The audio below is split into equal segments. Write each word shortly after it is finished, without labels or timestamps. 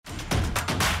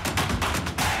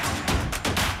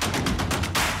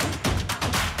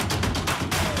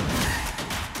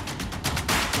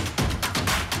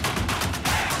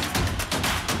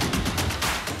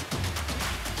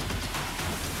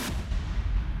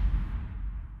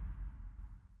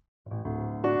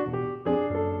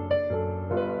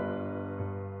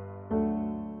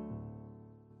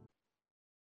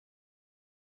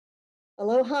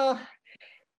Aloha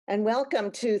and welcome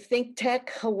to Think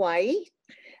Tech Hawaii.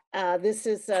 This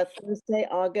is Thursday,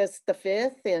 August the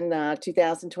 5th in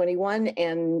 2021,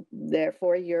 and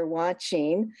therefore you're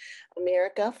watching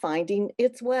America Finding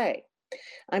Its Way.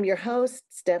 I'm your host,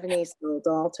 Stephanie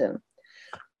Dalton.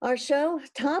 Our show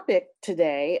topic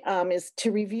today is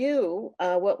to review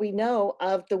what we know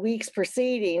of the week's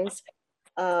proceedings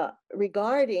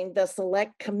regarding the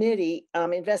Select Committee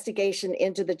investigation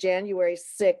into the January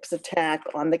 6th attack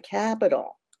on the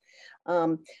Capitol.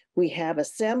 We have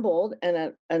assembled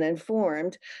an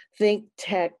informed think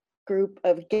tech group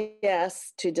of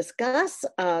guests to discuss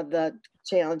the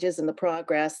challenges and the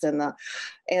progress and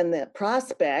the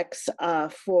prospects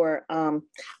for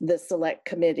the Select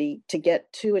Committee to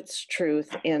get to its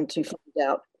truth and to find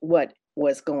out what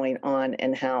was going on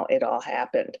and how it all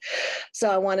happened. So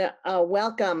I want to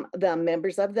welcome the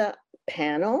members of the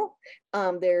panel.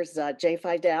 There's Jay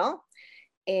Fidel,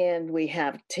 and we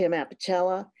have Tim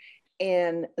Apicella,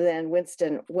 and then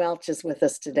Winston Welch is with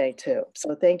us today too.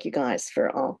 So thank you guys for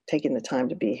all taking the time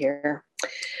to be here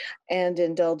and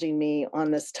indulging me on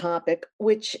this topic,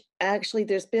 which actually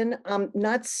there's been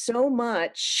not so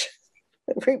much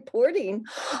reporting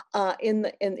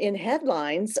in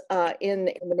headlines in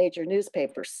the major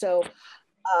newspapers. So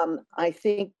I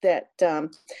think that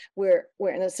we're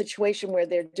in a situation where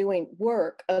they're doing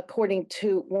work, according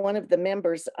to one of the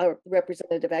members,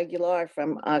 Representative Aguilar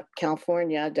from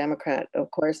California, Democrat, of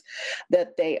course,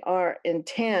 that they are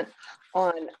intent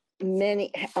on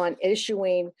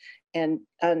issuing and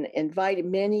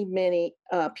inviting many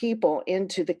people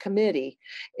into the committee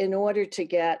in order to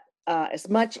get as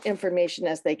much information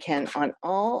as they can on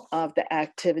all of the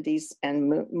activities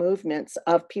and movements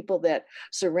of people that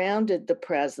surrounded the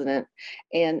president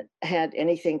and had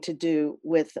anything to do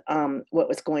with what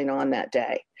was going on that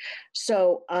day.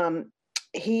 So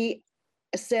he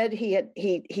said he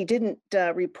didn't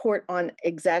report on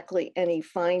exactly any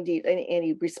finding,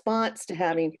 any response to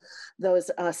having those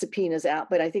subpoenas out,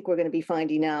 but I think we're going to be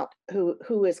finding out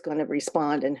who is going to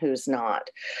respond and who's not.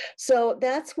 So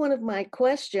that's one of my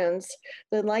questions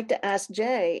that I'd like to ask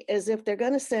Jay, is if they're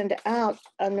going to send out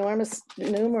numerous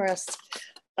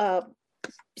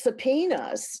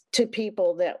subpoenas to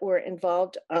people that were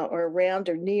involved or around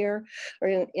or near or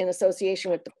in association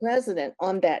with the president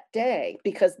on that day,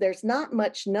 because there's not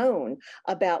much known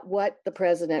about what the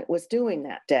president was doing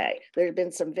that day. There have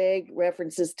been some vague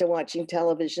references to watching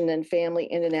television and family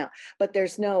in and out, but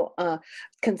there's no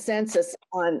consensus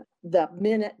on the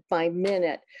minute by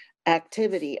minute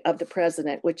activity of the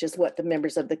president, which is what the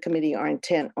members of the committee are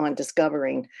intent on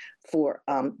discovering for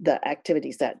the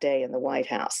activities that day in the White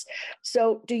House.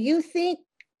 So do you think,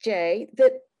 Jay,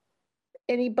 that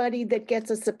anybody that gets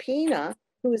a subpoena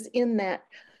who is in that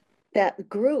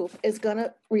group is going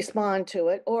to respond to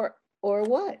it, or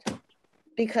what?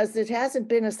 Because it hasn't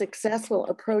been a successful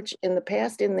approach in the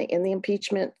past in the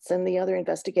impeachments and the other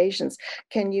investigations.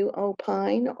 Can you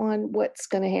opine on what's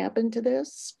going to happen to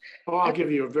this? Oh, I'll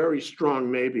give you a very strong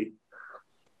maybe.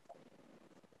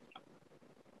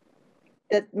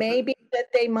 That maybe that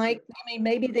they might. I mean,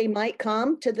 maybe they might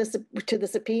come to the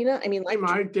subpoena. I mean,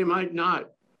 like they might not.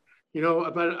 You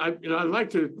know, but I'd like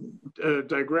to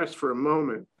digress for a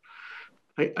moment.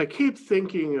 I keep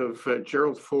thinking of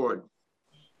Gerald Ford.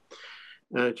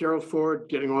 Gerald Ford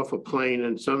getting off a plane,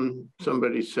 and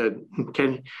somebody said,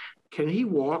 "Can he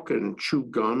walk and chew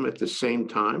gum at the same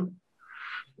time?"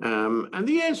 And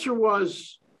the answer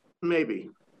was maybe.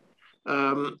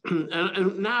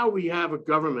 And now we have a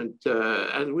government,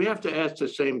 and we have to ask the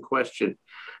same question: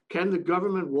 can the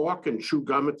government walk and chew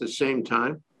gum at the same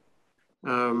time?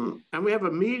 And we have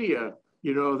a media,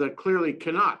 that clearly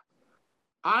cannot.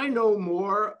 I know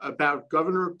more about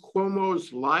Governor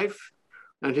Cuomo's life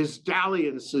and his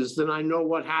dalliances than I know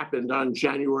what happened on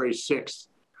January 6th.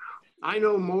 I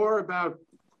know more about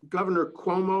Governor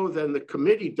Cuomo than the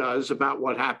committee does about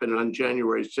what happened on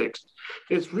January 6th.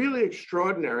 It's really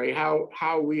extraordinary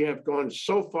how we have gone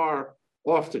so far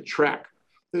off the track.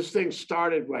 This thing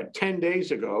started, 10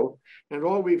 days ago, and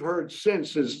all we've heard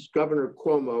since is Governor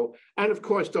Cuomo. And of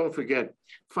course, don't forget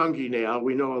Fungi Nail.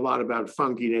 We know a lot about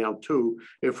Fungi Nail too,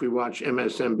 if we watch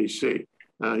MSNBC.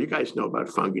 You guys know about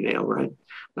Fungi Nail, right?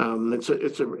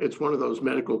 It's one of those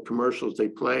medical commercials they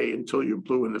play until you're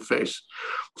blue in the face.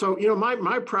 So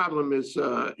my problem is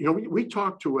we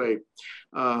talked to a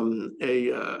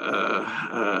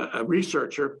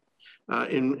researcher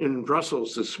in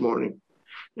Brussels this morning,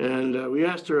 and we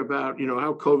asked her about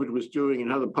how COVID was doing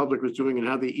and how the public was doing and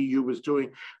how the EU was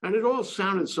doing, and it all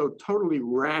sounded so totally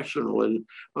rational and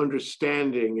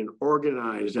understanding and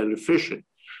organized and efficient.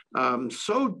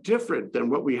 so different than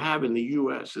what we have in the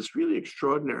US. It's really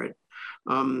extraordinary.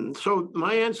 So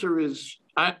my answer is,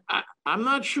 I'm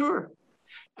not sure.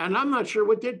 And I'm not sure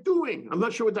what they're doing. I'm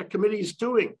not sure what that committee is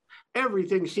doing.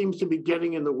 Everything seems to be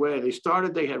getting in the way.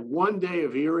 They had one day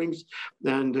of hearings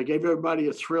and they gave everybody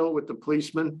a thrill with the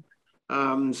policemen.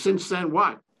 Since then,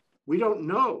 what? We don't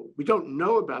know. We don't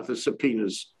know about the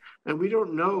subpoenas and we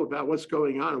don't know about what's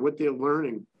going on and what they're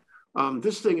learning.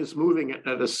 This thing is moving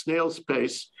at a snail's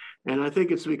pace. And I think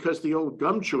it's because the old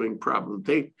gum chewing problem.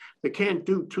 They can't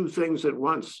do two things at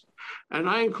once. And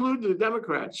I include the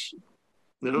Democrats.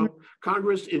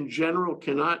 Congress in general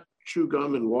cannot chew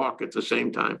gum and walk at the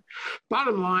same time.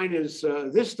 Bottom line is,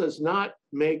 this does not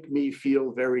make me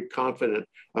feel very confident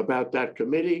about that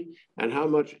committee and how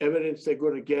much evidence they're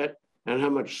going to get and how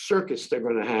much circus they're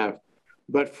going to have.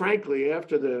 But frankly,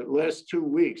 after the last 2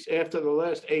 weeks, after the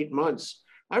last 8 months,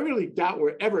 I really doubt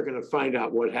we're ever going to find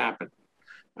out what happened.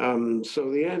 So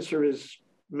the answer is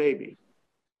maybe.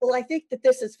 Well, I think that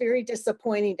this is very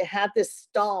disappointing to have this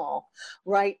stall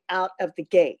right out of the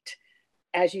gate.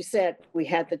 As you said, we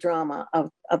had the drama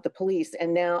of the police,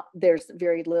 and now there's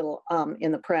very little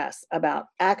in the press about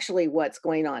actually what's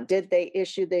going on. Did they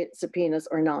issue the subpoenas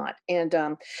or not? And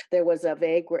there was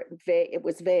it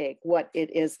was vague what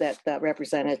it is that the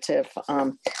representative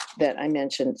that I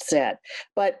mentioned said.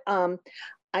 But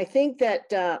I think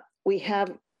that we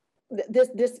have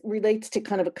this relates to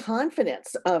kind of a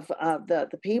confidence of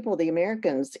the people, the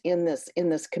Americans in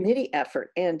this committee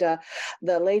effort. And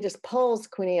the latest polls,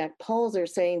 Quinnipiac polls, are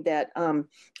saying that,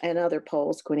 and other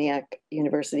polls, Quinnipiac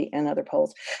University and other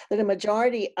polls, that a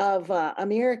majority of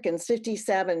Americans,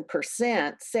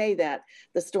 57%, say that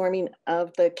the storming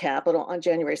of the Capitol on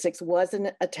January 6th was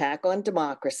an attack on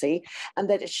democracy and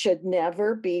that it should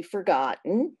never be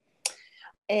forgotten.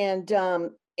 And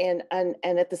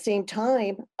at the same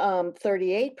time,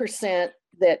 38%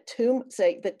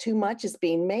 say that too much is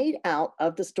being made out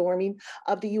of the storming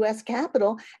of the U.S.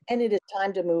 Capitol, and it is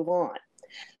time to move on.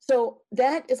 So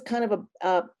that is kind of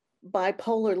a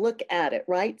bipolar look at it,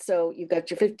 right? So you've got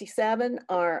your 57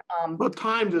 are. Well,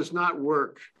 time does not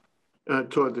work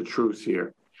toward the truth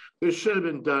here. This should have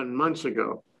been done months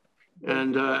ago.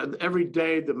 And every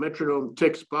day the metronome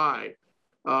ticks by,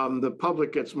 the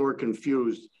public gets more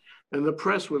confused. And the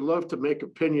press would love to make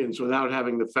opinions without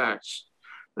having the facts.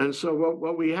 And so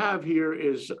what we have here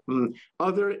is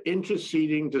other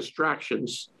interceding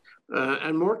distractions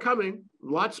and more coming,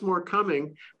 lots more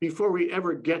coming before we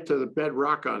ever get to the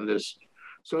bedrock on this.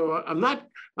 So I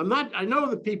know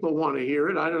that people want to hear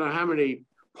it. I don't know how many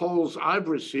polls I've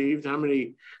received, how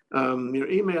many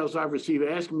emails I've received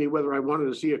asking me whether I wanted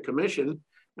to see a commission.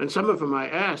 And some of them I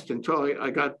asked until I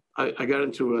got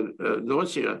into a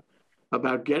nausea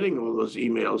about getting all those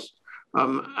emails.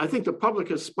 I think the public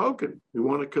has spoken. We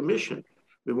want a commission.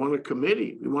 We want a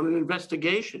committee. We want an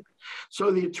investigation. So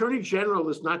the Attorney General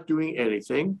is not doing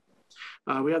anything.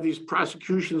 We have these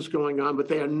prosecutions going on, but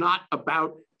they are not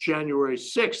about January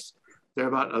 6th. They're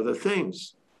about other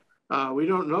things. We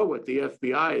don't know what the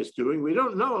FBI is doing. We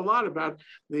don't know a lot about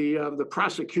the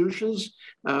prosecutions.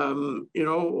 We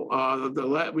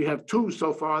have 2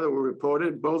 so far that were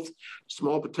reported, both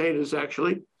small potatoes,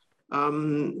 actually.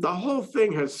 The whole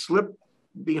thing has slipped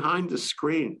behind the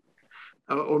screen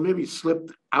or maybe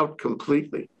slipped out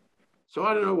completely. So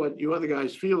I don't know what you other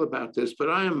guys feel about this, but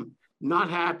I am not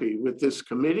happy with this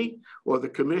committee or the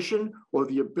commission or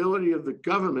the ability of the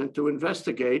government to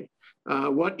investigate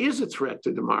what is a threat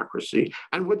to democracy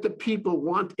and what the people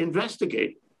want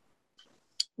investigated.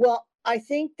 Well, I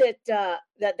think that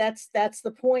that's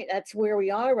the point. That's where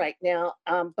we are right now.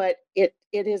 But it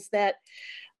is that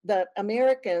the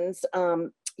Americans,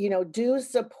 do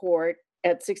support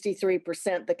at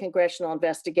 63% the congressional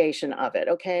investigation of it.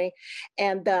 Okay,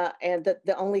 and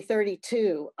the only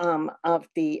 32 of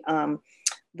the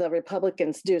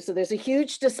Republicans do. So there's a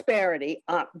huge disparity.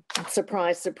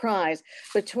 Surprise, surprise,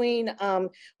 between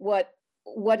what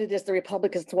it is the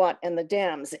Republicans want and the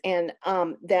Dems, and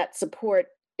that support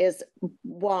is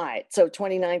wide. So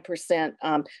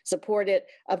 29% support it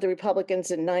of the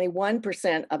Republicans and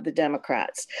 91% of the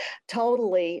Democrats.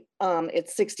 Totally,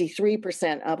 it's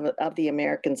 63% of the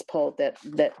Americans polled that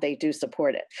they do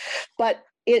support it. But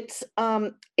it's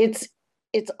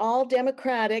all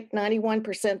Democratic,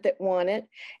 91% that want it,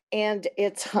 and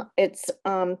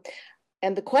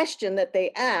and the question that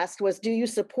they asked was, do you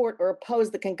support or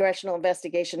oppose the congressional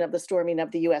investigation of the storming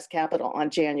of the U.S. Capitol on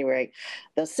January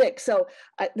the 6th? So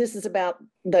this is about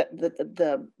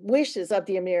the wishes of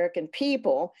the American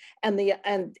people, and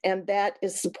that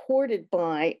is supported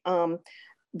by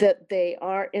that they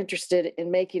are interested in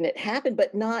making it happen,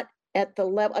 but not at the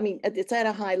level, I mean, it's at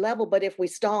a high level, but if we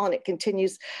stall and it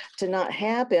continues to not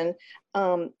happen,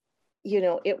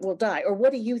 it will die. Or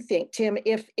what do you think, Tim?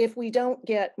 If we don't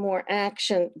get more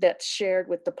action that's shared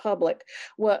with the public,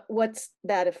 what's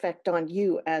that effect on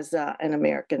you as an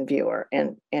American viewer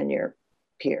and your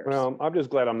peers? Well, I'm just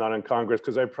glad I'm not in Congress,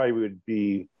 because I probably would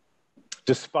be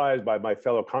despised by my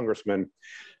fellow congressmen,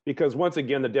 because once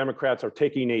again, the Democrats are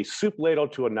taking a soup ladle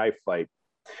to a knife fight.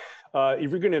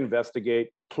 If you're going to investigate,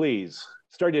 please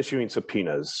start issuing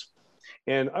subpoenas.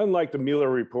 And unlike the Mueller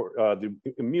report, the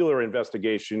Mueller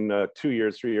investigation 3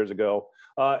 years ago,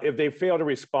 if they fail to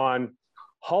respond,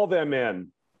 haul them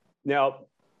in. Now,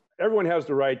 everyone has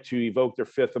the right to evoke their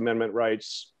Fifth Amendment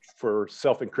rights for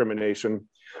self-incrimination,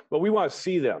 but we want to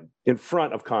see them in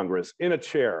front of Congress in a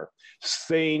chair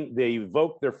saying they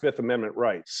evoke their Fifth Amendment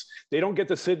rights. They don't get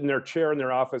to sit in their chair in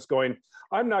their office going,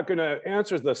 I'm not going to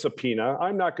answer the subpoena.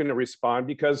 I'm not going to respond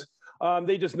because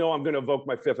they just know I'm going to evoke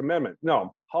my Fifth Amendment.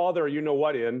 No, haul their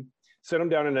you-know-what in, sit them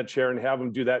down in a chair and have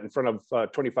them do that in front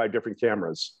of 25 different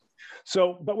cameras.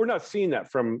 So, but we're not seeing that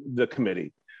from the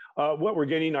committee. What we're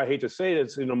getting, I hate to say it,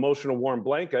 is an emotional warm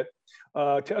blanket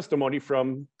testimony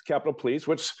from Capitol Police,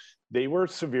 which they were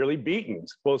severely beaten,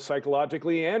 both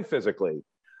psychologically and physically.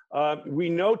 We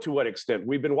know to what extent.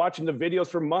 We've been watching the videos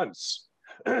for months.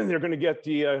 They're going to get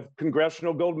the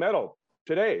Congressional Gold Medal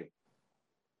today.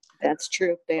 That's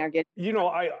true. They are getting. You know,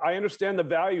 I understand the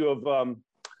value of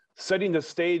setting the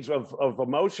stage of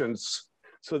emotions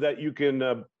so that you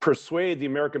can persuade the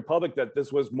American public that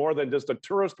this was more than just a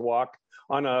tourist walk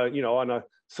on a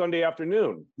Sunday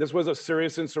afternoon. This was a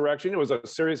serious insurrection. It was a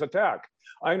serious attack.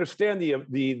 I understand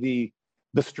the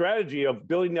strategy of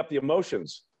building up the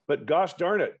emotions, but gosh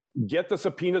darn it, get the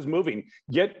subpoenas moving.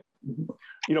 Get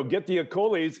the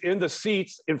Acolytes in the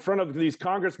seats in front of these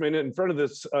congressmen, in front of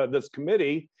this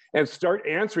committee, and start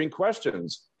answering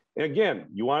questions. And again,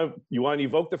 you want to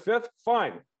evoke the Fifth?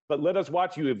 Fine, but let us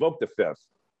watch you evoke the Fifth.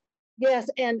 Yes,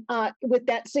 and with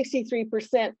that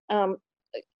 63%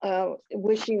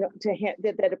 wishing to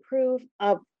that approve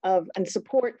of and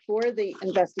support for the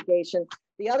investigation,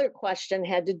 the other question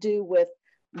had to do with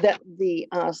the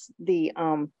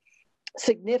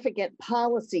significant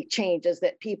policy changes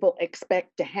that people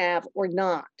expect to have or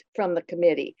not from the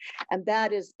committee, and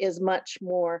that is much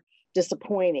more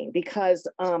disappointing because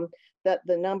that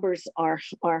the numbers are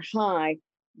high,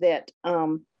 that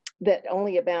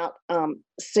only about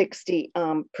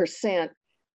 60%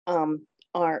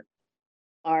 are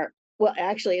well,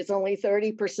 actually it's only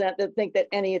 30% that think that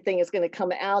anything is going to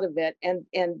come out of it, and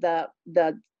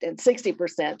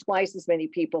 60%, twice as many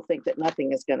people, think that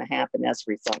nothing is going to happen as a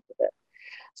result of it.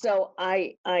 So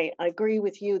I agree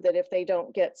with you that if they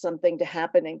don't get something to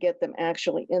happen and get them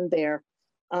actually in there,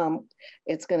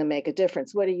 it's going to make a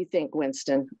difference. What do you think,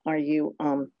 Winston? Are you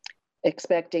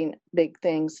expecting big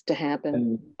things to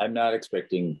happen? I'm not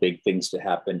expecting big things to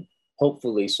happen.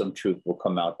 Hopefully some truth will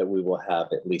come out that we will have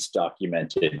at least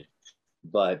documented.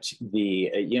 But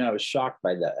I was shocked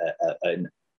by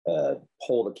a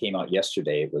poll that came out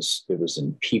yesterday. It was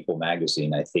in People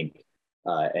magazine, I think.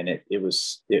 And it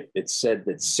said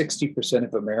that 60%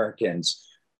 of Americans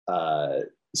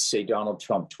say Donald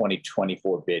Trump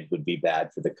 2024 bid would be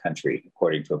bad for the country,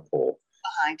 according to a poll.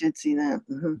 I did see that.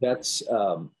 Mm-hmm. That's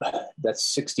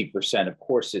 60%. Of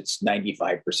course, it's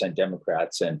 95%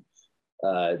 Democrats, and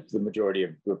the majority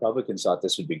of Republicans thought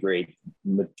this would be great.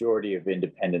 Majority of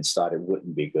independents thought it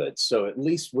wouldn't be good. So at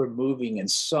least we're moving in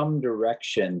some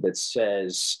direction that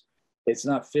says it's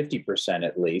not 50%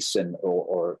 at least, and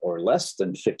or less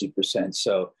than 50%.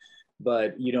 So,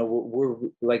 but we're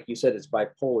like you said, it's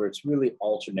bipolar. It's really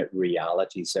alternate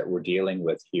realities that we're dealing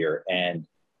with here, and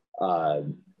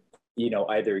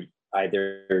either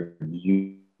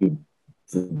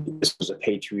this was a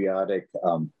patriotic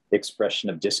expression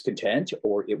of discontent,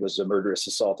 or it was a murderous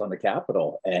assault on the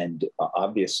Capitol. And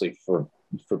obviously, for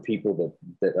people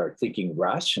that are thinking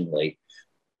rationally,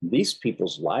 these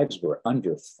people's lives were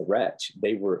under threat.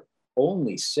 They were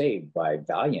only saved by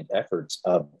valiant efforts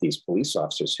of these police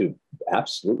officers who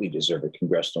absolutely deserve a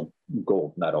Congressional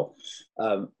Gold Medal.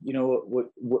 What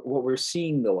we're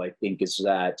seeing, though, I think, is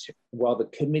that while the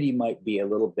committee might be a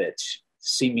little bit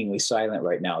seemingly silent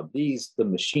right now, the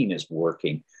machine is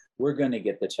working. We're going to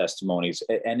get the testimonies,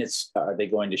 and are they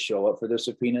going to show up for their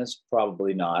subpoenas?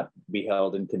 Probably not. Be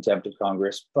held in contempt of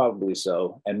Congress? Probably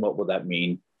so. And what will that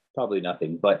mean? Probably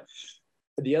nothing. But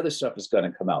the other stuff is going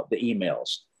to come out, the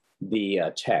emails, the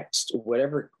text,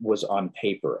 whatever was on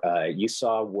paper. You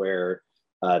saw where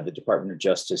the Department of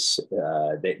Justice,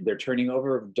 they're turning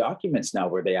over documents now,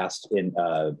 where they asked in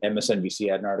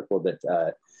MSNBC had an article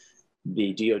that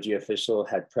the DOJ official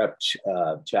had prepped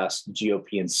to ask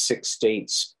GOP in 6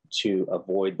 states to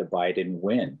avoid the Biden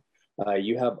win.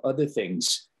 You have other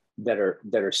things that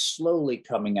are slowly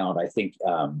coming out. I think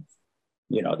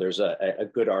there's a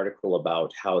good article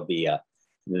about how the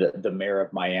mayor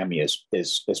of Miami is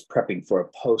prepping for a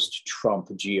post-Trump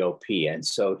GOP, and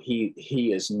so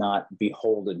he is not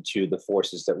beholden to the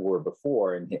forces that were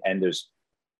before, and there's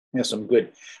some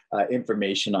good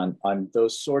information on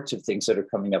those sorts of things that are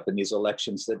coming up in these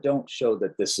elections that don't show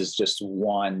that this is just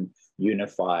one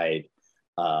unified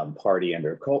party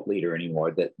under a cult leader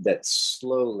anymore. That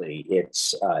slowly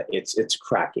it's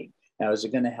cracking. Now, is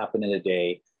it going to happen in a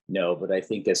day? No, but I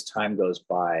think as time goes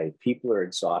by, people are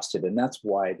exhausted, and that's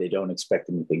why they don't expect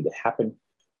anything to happen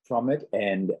from it.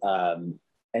 And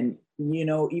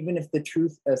even if the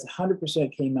truth as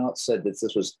 100% came out, said that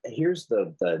this was, here's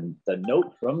the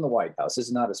note from the White House. This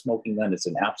is not a smoking gun. It's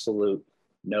an absolute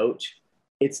note.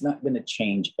 It's not going to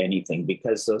change anything,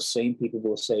 because those same people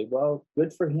will say, well,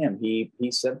 good for him. He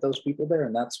sent those people there,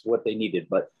 and that's what they needed.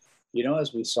 But,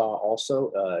 as we saw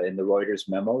also in the Reuters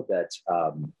memo, that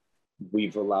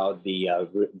we've allowed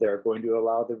they're going to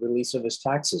allow the release of his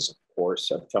taxes, of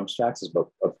course, of Trump's taxes, but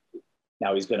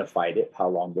now he's going to fight it. How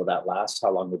long will that last?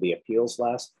 How long will the appeals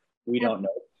last? We don't know.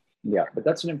 Yeah, but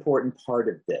that's an important part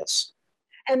of this.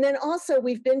 And then also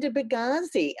we've been to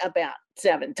Benghazi about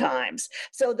 7 times.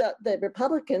 So the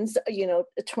Republicans,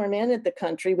 tormented the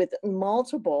country with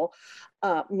multiple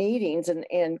meetings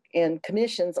and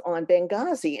commissions on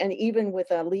Benghazi, and even with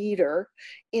a leader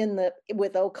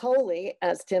with Okoli,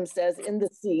 as Tim says, in the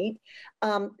seat,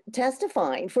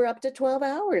 testifying for up to 12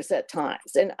 hours at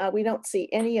times. And we don't see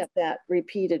any of that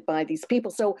repeated by these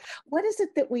people. So what is it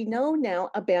that we know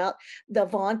now about the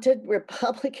vaunted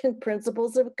Republican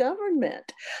principles of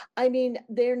government? I mean,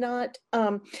 they're not,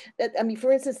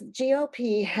 for instance, the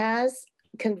GOP has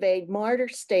conveyed martyr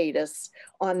status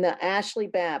on the Ashley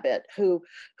Babbitt, who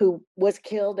was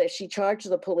killed as she charged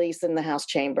the police in the House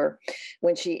chamber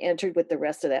when she entered with the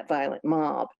rest of that violent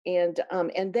mob. And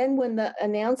then when the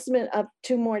announcement of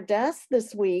 2 more deaths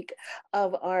this week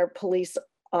of our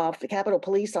Capitol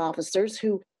police officers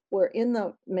who were in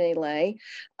the melee,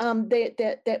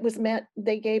 that was met.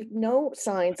 They gave no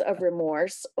signs of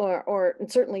remorse or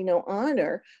certainly no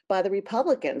honor by the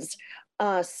Republicans.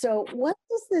 So what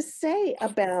does this say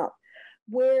about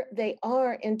where they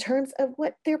are in terms of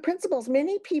what their principles?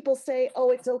 Many people say,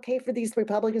 oh, it's okay for these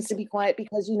Republicans to be quiet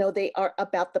because, they are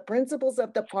about the principles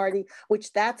of the party,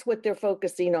 which that's what they're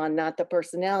focusing on, not the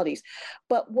personalities.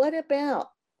 But what about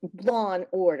law and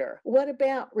order? What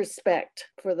about respect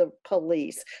for the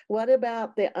police? What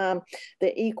about the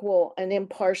equal and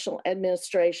impartial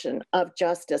administration of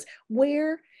justice?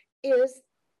 Where is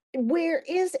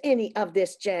any of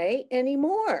this, Jay,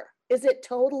 anymore? Is it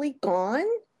totally gone?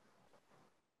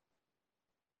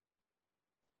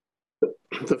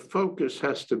 The focus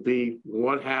has to be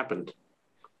what happened.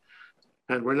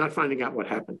 And we're not finding out what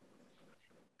happened.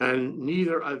 And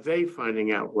neither are they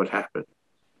finding out what happened.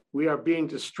 We are being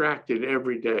distracted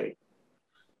every day.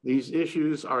 These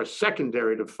issues are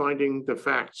secondary to finding the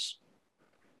facts.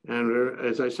 And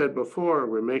as I said before,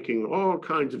 we're making all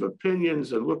kinds of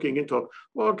opinions and looking into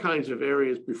all kinds of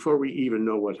areas before we even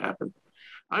know what happened.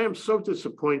 I am so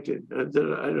disappointed,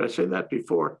 I said that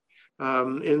before,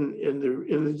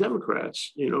 in the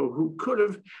Democrats, who could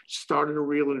have started a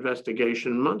real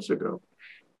investigation months ago.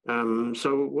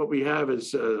 So what we have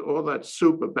is all that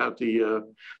soup about the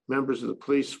members of the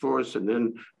police force, and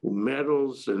then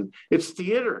medals, and it's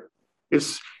theater,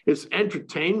 it's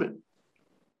entertainment.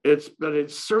 But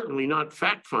it's certainly not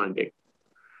fact-finding.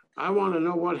 I want to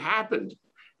know what happened.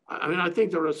 I think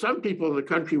there are some people in the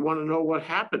country who want to know what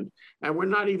happened, and we're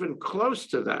not even close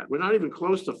to that. We're not even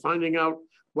close to finding out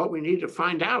what we need to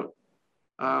find out.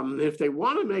 If they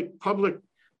want to make public,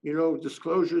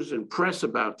 disclosures and press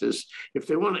about this, if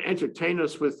they want to entertain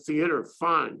us with theater,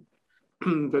 fine.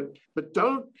 but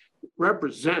don't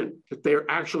represent that they're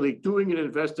actually doing an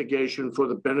investigation for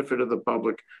the benefit of the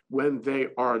public when they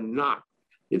are not.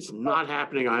 It's not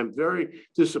happening. I'm very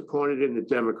disappointed in the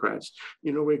Democrats.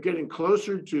 We're getting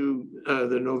closer to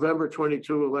the November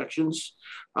 22 elections,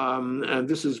 and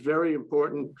this is very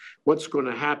important. What's going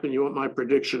to happen? You want my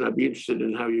prediction? I'd be interested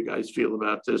in how you guys feel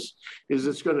about this. Is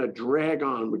it's going to drag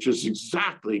on, which is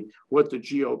exactly what the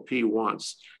GOP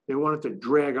wants. They want it to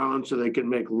drag on so they can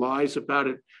make lies about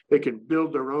it. They can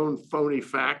build their own phony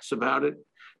facts about it.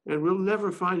 And we'll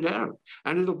never find out.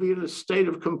 And it'll be in a state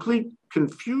of complete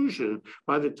confusion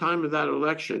by the time of that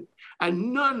election.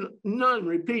 And none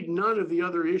of the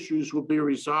other issues will be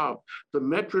resolved. The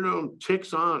metronome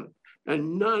ticks on,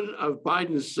 and none of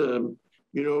Biden's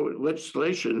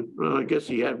legislation. Well, I guess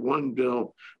he had one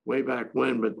bill way back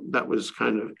when, but that was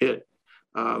kind of it.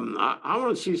 I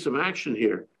want to see some action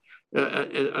here.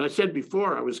 And I said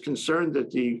before, I was concerned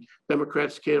that the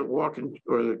Democrats can't walk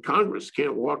or the Congress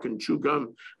can't walk and chew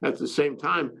gum at the same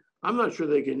time. I'm not sure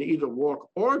they can either walk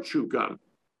or chew gum.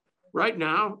 Right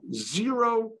now,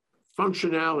 zero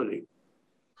functionality.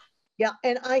 Yeah,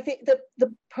 and I think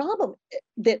the problem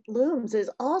that looms is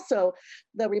also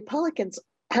the Republicans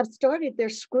have started their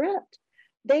script.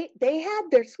 They had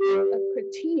their script of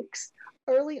critiques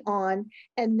early on,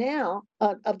 and now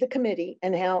of the committee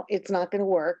and how it's not going to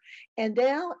work. And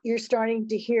now you're starting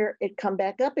to hear it come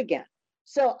back up again.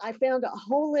 So I found a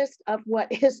whole list of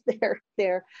what is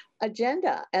their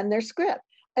agenda and their script.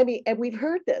 I mean, and we've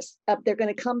heard this. They're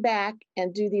going to come back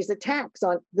and do these attacks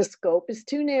on the scope is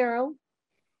too narrow.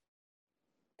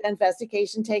 The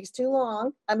investigation takes too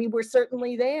long. I mean, we're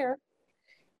certainly there.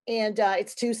 And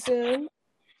it's too soon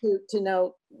to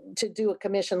know to do a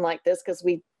commission like this because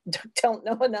we don't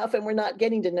know enough and we're not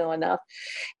getting to know enough.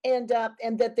 And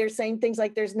that they're saying things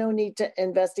like there's no need to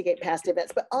investigate past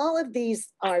events. But all of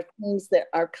these are things that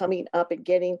are coming up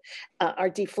and are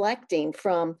deflecting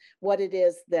from what it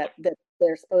is that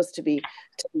they're supposed to be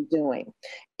doing.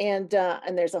 And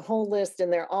there's a whole list,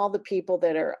 and there are all the people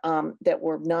that are that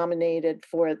were nominated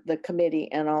for the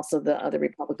committee, and also the other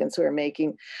Republicans who are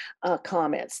making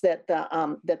comments that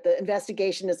the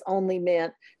investigation is only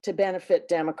meant to benefit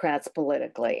Democrats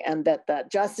politically, and that the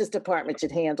Justice Department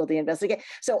should handle the investigation.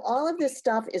 So all of this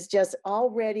stuff is just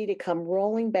all ready to come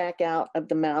rolling back out of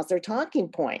the mouths. They're talking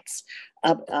points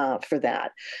for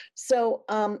that. So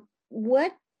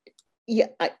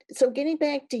so getting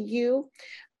back to you,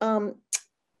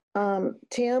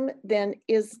 Tim, then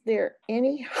is there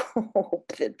any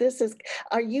hope that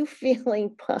are you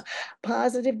feeling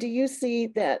positive? Do you see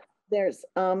that there's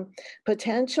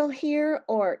potential here,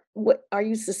 or what, are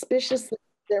you suspicious that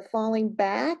they're falling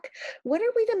back? What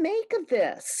are we to make of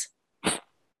this?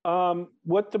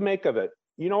 What to make of it?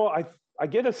 I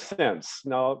get a sense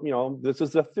now, this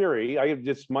is a theory.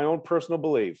 It's my own personal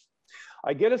belief.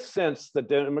 I get a sense that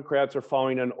Democrats are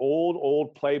following an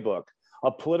old playbook, a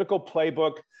political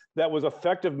playbook that was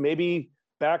effective maybe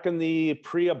back in the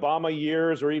pre-Obama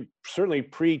years, or certainly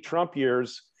pre-Trump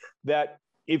years, that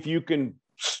if you can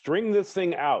string this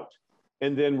thing out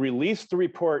and then release the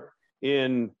report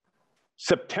in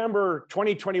September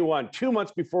 2021, 2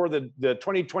 months before the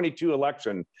 2022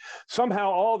 election,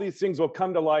 somehow all these things will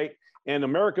come to light and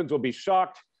Americans will be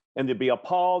shocked and they'll be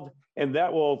appalled, and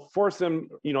that will force them,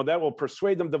 that will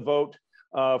persuade them to vote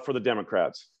for the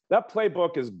Democrats. That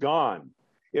playbook is gone.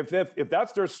 If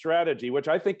that's their strategy, which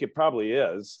I think it probably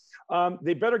is,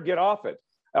 they better get off it.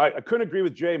 I couldn't agree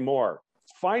with Jay more.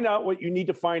 Find out what you need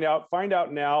to find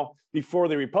out now before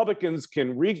the Republicans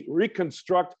can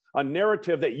reconstruct a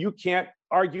narrative that you can't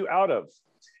argue out of.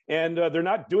 And they're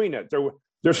not doing it.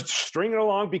 They're stringing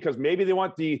along because maybe they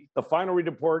want the final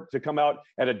report to come out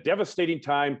at a devastating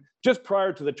time just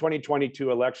prior to the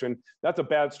 2022 election. That's a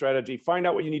bad strategy. Find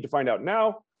out what you need to find out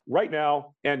now, right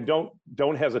now, and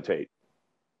don't hesitate.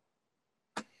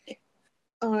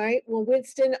 All right. Well,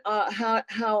 Winston,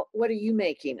 what are you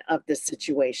making of this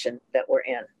situation that we're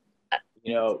in?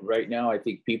 Right now, I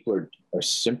think people are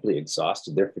simply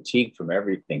exhausted. They're fatigued from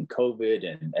everything,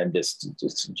 COVID and this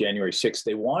January 6th.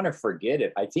 They want to forget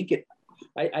it. I think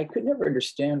I could never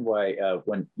understand why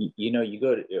when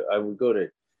I would go to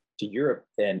Europe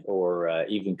or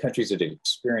even countries that had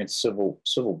experienced civil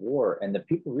war, and the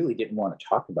people really didn't want to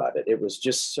talk about it. It was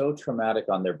just so traumatic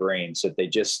on their brains that they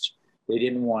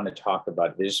didn't want to talk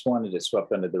about it. They just wanted it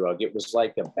swept under the rug. It was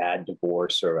like a bad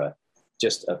divorce or a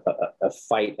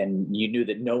fight, and you knew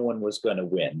that no one was going to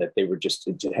win, that they were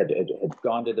had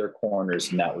gone to their corners,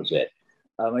 and that was it.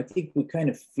 I think we kind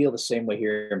of feel the same way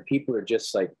here, and people are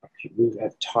just like, we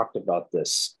have talked about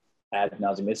this ad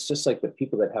nauseum. It's just like the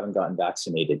people that haven't gotten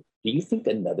vaccinated. Do you think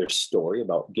another story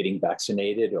about getting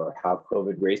vaccinated or how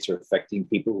COVID rates are affecting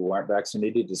people who aren't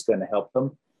vaccinated is going to help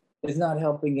them? It's not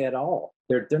helping at all.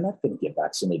 They're not going to get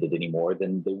vaccinated any more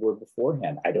than they were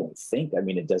beforehand, I don't think. I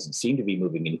mean, it doesn't seem to be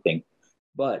moving anything.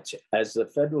 But as the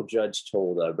federal judge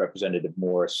told Representative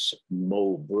Morris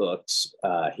Mo Brooks,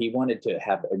 he wanted to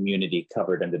have immunity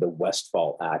covered under the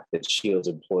Westfall Act that shields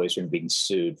employees from being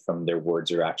sued from their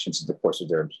words or actions in the course of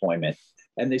their employment.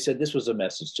 And they said this was a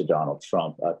message to Donald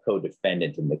Trump, a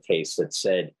co-defendant in the case, that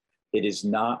said it is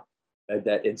not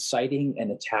that inciting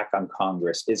an attack on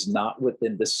Congress is not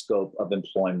within the scope of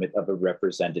employment of a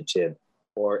representative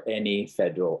or any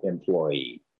federal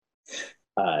employee.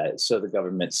 So the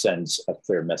government sends a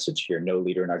clear message here. No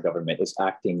leader in our government is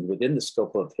acting within the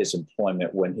scope of his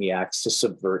employment when he acts to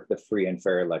subvert the free and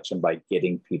fair election by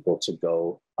getting people to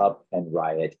go up and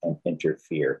riot and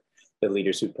interfere. The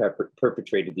leaders who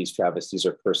perpetrated these travesties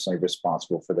are personally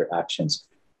responsible for their actions.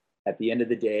 At the end of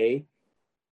the day,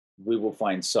 we will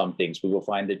find some things. We will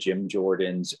find the Jim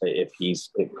Jordans, if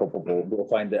he's culpable. We'll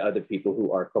find the other people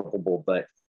who are culpable. But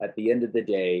at the end of the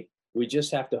day, we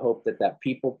just have to hope that that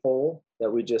people poll that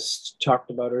we just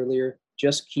talked about earlier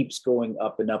just keeps going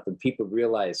up and up, and people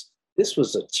realize this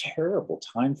was a terrible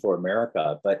time for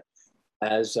America. But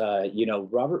as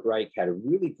Robert Reich had a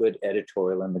really good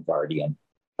editorial in The Guardian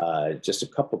just a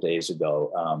couple days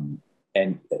ago,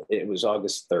 and it was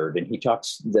August 3rd, and he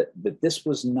talks that this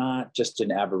was not just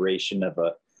an aberration of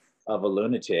a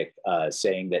lunatic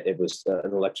saying that it was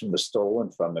an election was stolen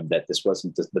from him, that this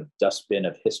wasn't the dustbin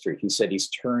of history. He said he's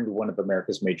turned one of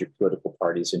America's major political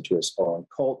parties into his own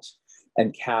cult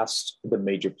and cast the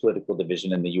major political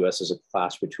division in the U.S. as a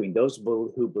clash between those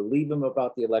who believe him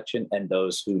about the election and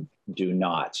those who do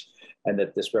not, and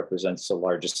that this represents the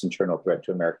largest internal threat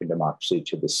to American democracy,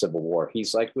 to the Civil War.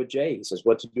 He's like with Jay, he says,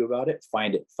 what to do about it?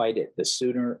 Find it, fight it. The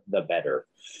sooner, the better.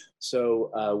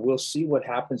 So we'll see what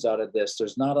happens out of this.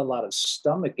 There's not a lot of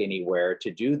stomach anywhere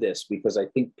to do this because I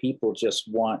think people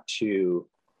just want to,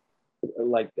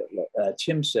 like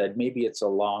Tim said, maybe it's a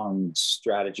long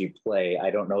strategy play.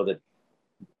 I don't know that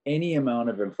any amount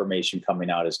of information coming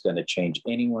out is going to change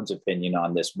anyone's opinion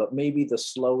on this, but maybe the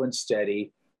slow and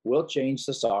steady will change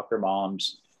the soccer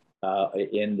moms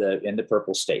in the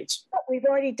purple states. We've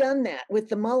already done that with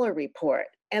the Mueller report,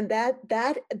 and that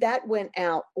went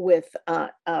out with a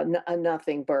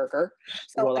nothing burger.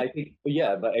 So well, I think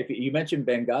but if you mentioned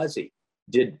Benghazi,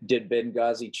 did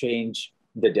Benghazi change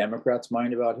the Democrats'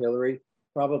 mind about Hillary?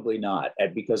 Probably not,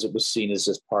 because it was seen as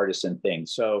this partisan thing.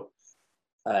 So.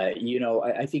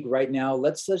 I think right now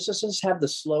let's just have the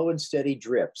slow and steady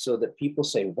drip so that people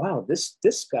say, wow, this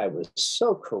guy was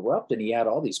so corrupt and he had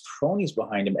all these cronies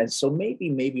behind him. And so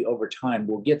maybe over time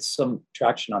we'll get some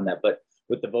traction on that. But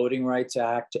with the Voting Rights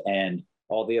Act and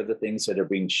all the other things that are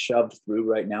being shoved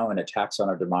through right now and attacks on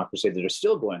our democracy that are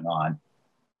still going on,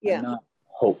 I'm not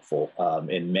hopeful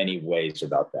in many ways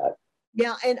about that.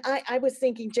 Yeah, and I was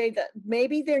thinking, Jay, that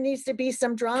maybe there needs to be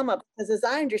some drama because as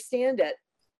I understand it,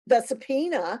 the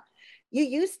subpoena, you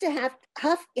used to have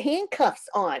handcuffs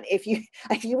on if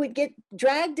you would get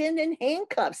dragged in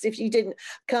handcuffs if you didn't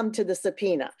come to the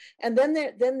subpoena. And then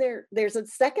there's a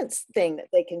second thing that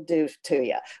they can do to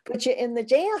you, put you in the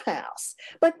jailhouse.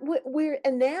 But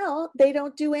and now they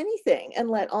don't do anything and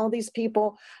let all these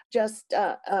people just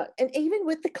and even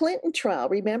with the Clinton trial,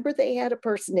 remember they had a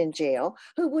person in jail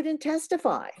who wouldn't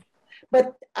testify.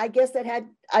 But I guess that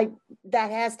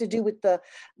has to do with the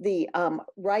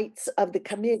rights of the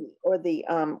committee or the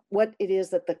what it is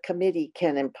that the committee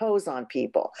can impose on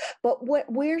people. But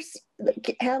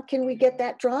how can we get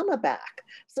that drama back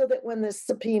so that when the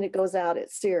subpoena goes out,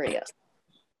 it's serious?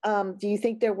 Do you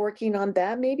think they're working on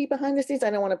that maybe behind the scenes? I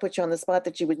don't want to put you on the spot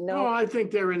that you would know. No, I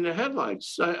think they're in the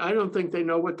headlights. I don't think they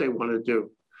know what they want to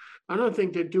do. I don't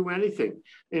think they do anything.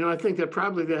 I think that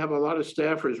probably they have a lot of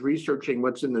staffers researching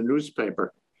what's in the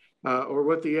newspaper or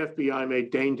what the FBI may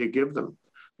deign to give them.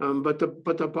 But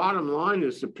the bottom line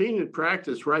is subpoena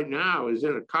practice right now is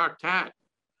in a cocked hat.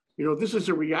 This is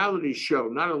a reality show,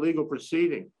 not a legal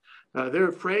proceeding. They're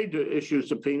afraid to issue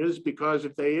subpoenas because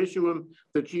if they issue them,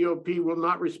 the GOP will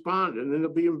not respond and then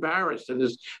they'll be embarrassed. And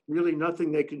there's really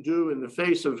nothing they can do in the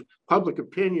face of public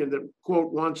opinion that,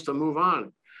 quote, wants to move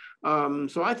on.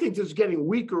 So I think this is getting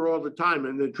weaker all the time.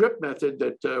 And the drip method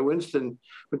that Winston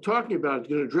was talking about is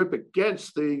going to drip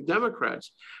against the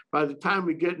Democrats. By the time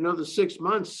we get another 6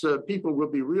 months, people will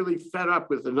be really fed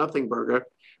up with the nothing burger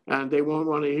and they won't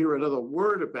want to hear another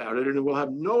word about it. And it will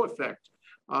have no effect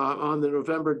on the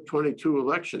November 22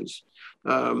 elections.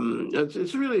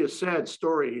 It's really a sad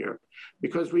story here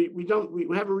because we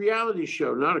have a reality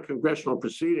show, not a congressional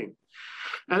proceeding.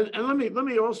 And let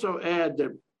me also add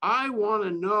that I want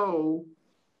to know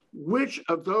which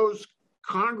of those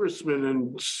congressmen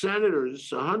and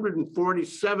senators,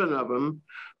 147 of them,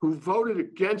 who voted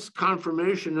against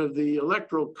confirmation of the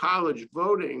Electoral College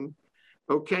voting,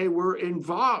 were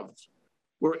involved,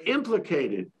 were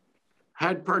implicated,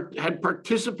 had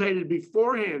participated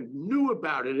beforehand, knew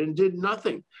about it, and did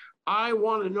nothing. I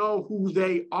want to know who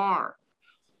they are.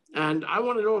 And I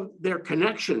want to know their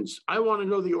connections. I want to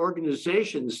know the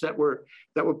organizations that were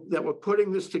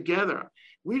putting this together.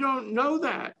 We don't know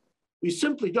that. We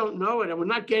simply don't know it, and we're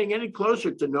not getting any closer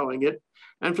to knowing it.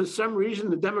 And for some reason,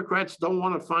 the Democrats don't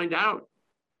want to find out.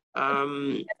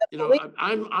 I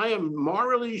am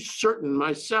morally certain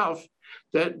myself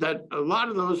that a lot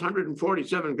of those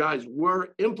 147 guys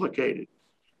were implicated.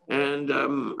 And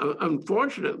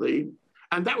unfortunately,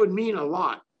 and that would mean a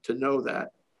lot to know that.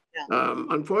 Yeah.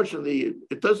 Unfortunately,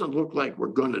 it doesn't look like we're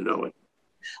going to know it.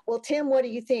 Well, Tim, what do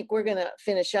you think? We're going to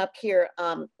finish up here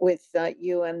with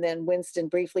you and then Winston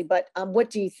briefly. But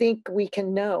what do you think we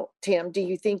can know, Tim? Do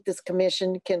you think this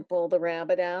commission can pull the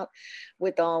rabbit out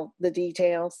with all the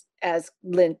details, as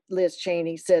Liz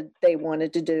Cheney said they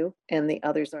wanted to do, and the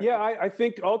others are? Yeah, I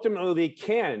think ultimately they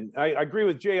can. I agree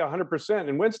with Jay 100%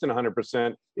 and Winston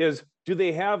 100%. Is do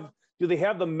they have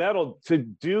the mettle to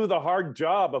do the hard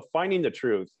job of finding the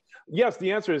truth? Yes,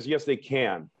 the answer is yes, they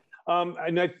can.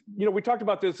 And we talked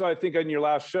about this, I think, on your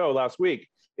last show last week,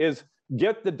 is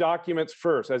get the documents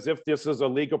first, as if this is a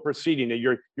legal proceeding.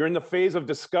 You're in the phase of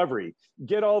discovery.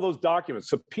 Get all those documents,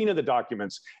 subpoena the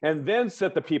documents, and then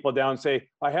sit the people down and say,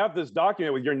 I have this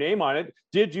document with your name on it.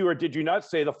 Did you or did you not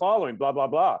say the following, blah, blah,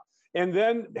 blah. And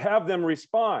then have them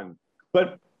respond.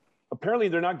 But apparently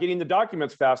they're not getting the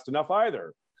documents fast enough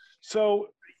either. So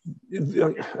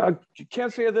I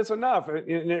can't say this enough.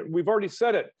 And we've already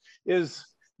said it, is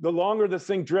the longer this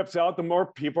thing drips out, the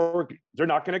more people, they're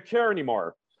not going to care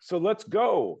anymore. So let's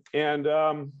go. And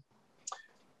to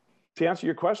answer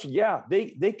your question, yeah,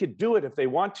 they could do it if they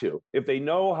want to, if they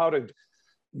know how to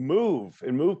move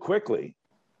and move quickly.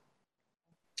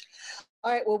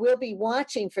 All right, well, we'll be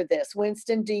watching for this.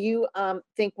 Winston, do you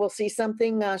think we'll see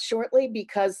something shortly,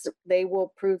 because they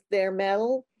will prove their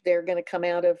mettle? They're going to come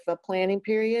out of a planning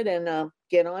period and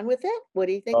get on with it? What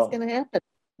do you think is going to happen?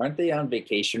 Aren't they on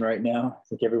vacation right now? I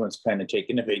think everyone's kind of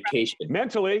taking a vacation.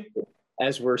 Mentally.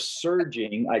 As we're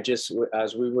surging,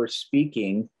 as we were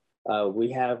speaking,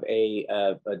 we have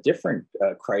a different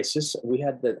crisis. We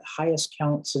had the highest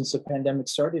count since the pandemic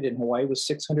started in Hawaii, with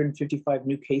 655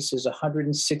 new cases,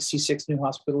 166 new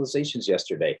hospitalizations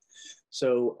yesterday.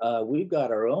 So we've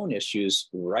got our own issues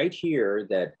right here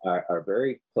that are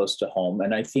very close to home.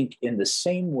 And I think in the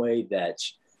same way that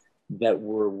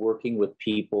we're working with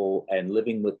people and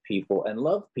living with people and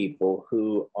love people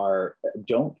who are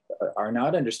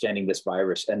not understanding this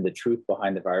virus and the truth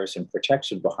behind the virus and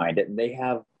protection behind it, and they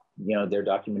have their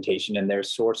documentation and their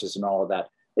sources and all of that.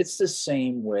 It's the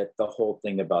same with the whole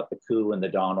thing about the coup and the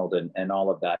Donald and all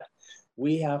of that.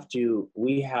 We have to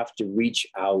reach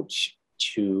out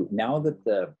to, now that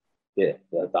the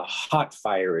hot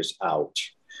fire is out,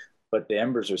 but the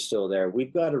embers are still there.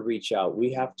 We've got to reach out.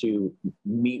 We have to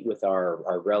meet with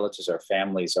our relatives, our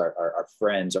families, our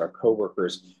friends, our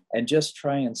coworkers, and just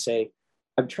try and say,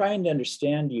 I'm trying to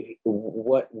understand you,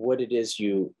 what it is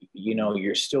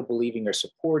you're still believing or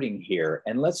supporting here.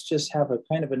 And let's just have a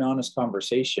kind of an honest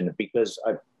conversation, because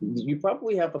you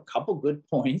probably have a couple good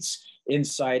points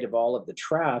inside of all of the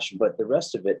trash, but the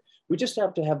rest of it, we just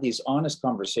have to have these honest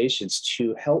conversations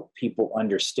to help people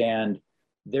understand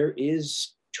there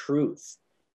is truth,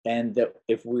 and that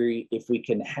if we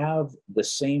can have the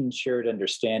same shared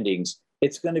understandings,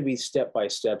 it's going to be step by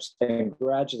steps, and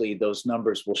gradually those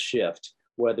numbers will shift,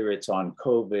 whether it's on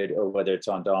COVID or whether it's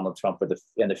on Donald Trump or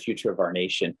the future of our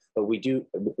nation. But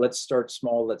let's start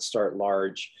small, let's start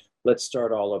large, let's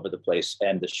start all over the place.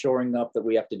 And the shoring up that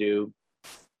we have to do,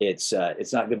 it's not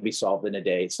going to be solved in a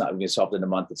day, it's not going to be solved in a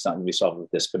month, it's not going to be solved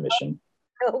with this commission.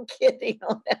 No kidding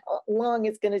on how long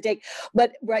it's going to take.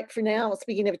 But right for now,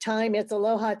 speaking of time, it's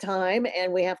aloha time,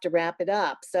 and we have to wrap it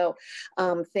up. So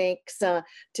thanks to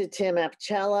Tim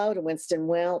Apicella, to Winston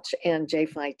Welch, and Jay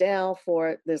Fidel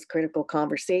for this critical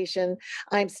conversation.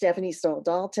 I'm Stephanie Stoll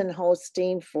Dalton,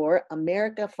 hosting for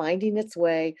America Finding Its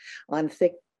Way on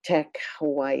Think Tech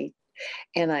Hawaii.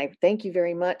 And I thank you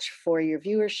very much for your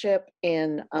viewership,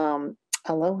 and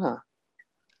aloha.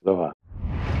 Aloha.